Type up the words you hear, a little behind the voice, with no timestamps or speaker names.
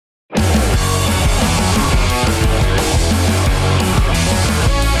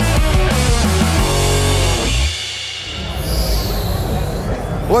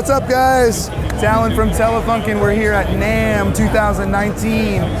What's up, guys? It's Alan from Telefunken. We're here at Namm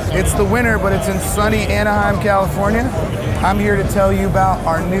 2019. It's the winter, but it's in sunny Anaheim, California. I'm here to tell you about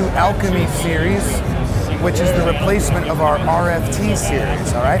our new Alchemy series, which is the replacement of our RFT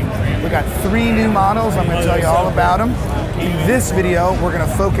series, all right? We got 3 new models. I'm gonna tell you all about them. In this video, we're gonna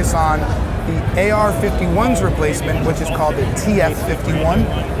focus on the AR51's replacement, which is called the TF51.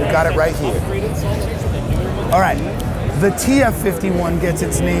 We got it right here. All right. The TF51 gets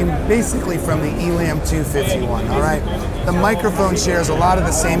its name basically from the Elam 251, all right? The microphone shares a lot of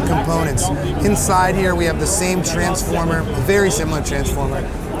the same components. Inside here, we have the same transformer, very similar transformer,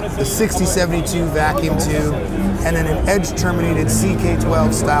 the 6072 vacuum tube, and then an edge-terminated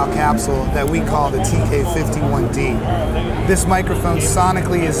CK12 style capsule that we call the TK51D. This microphone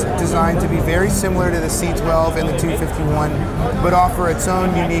sonically is designed to be very similar to the C12 and the 251, but offer its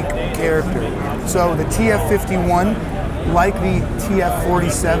own unique character. So the TF51, like the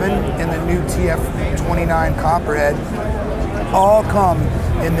TF47 and the new TF29 Copperhead, all come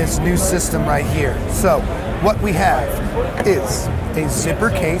in this new system right here. So what we have is a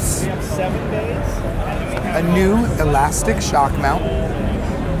zipper case, a new elastic shock mount,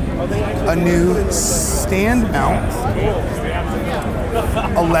 a new stand mount,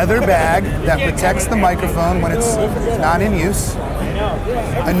 a leather bag that protects the microphone when it's not in use,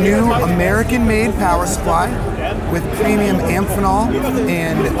 a new American-made power supply with premium Amphenol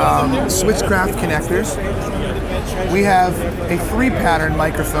and switchcraft connectors. We have a 3-pattern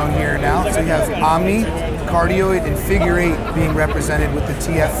microphone here now. So you have Omni, Cardioid, and Figure 8 being represented with the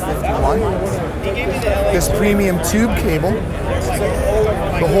TF51. This premium tube cable.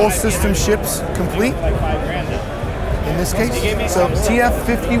 The whole system ships complete in this case. So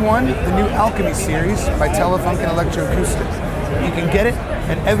TF51, the new Alchemy series by Telefunken Electroacoustic. You can get it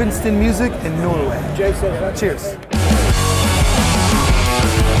at Evenstad Music in Norway. Cheers.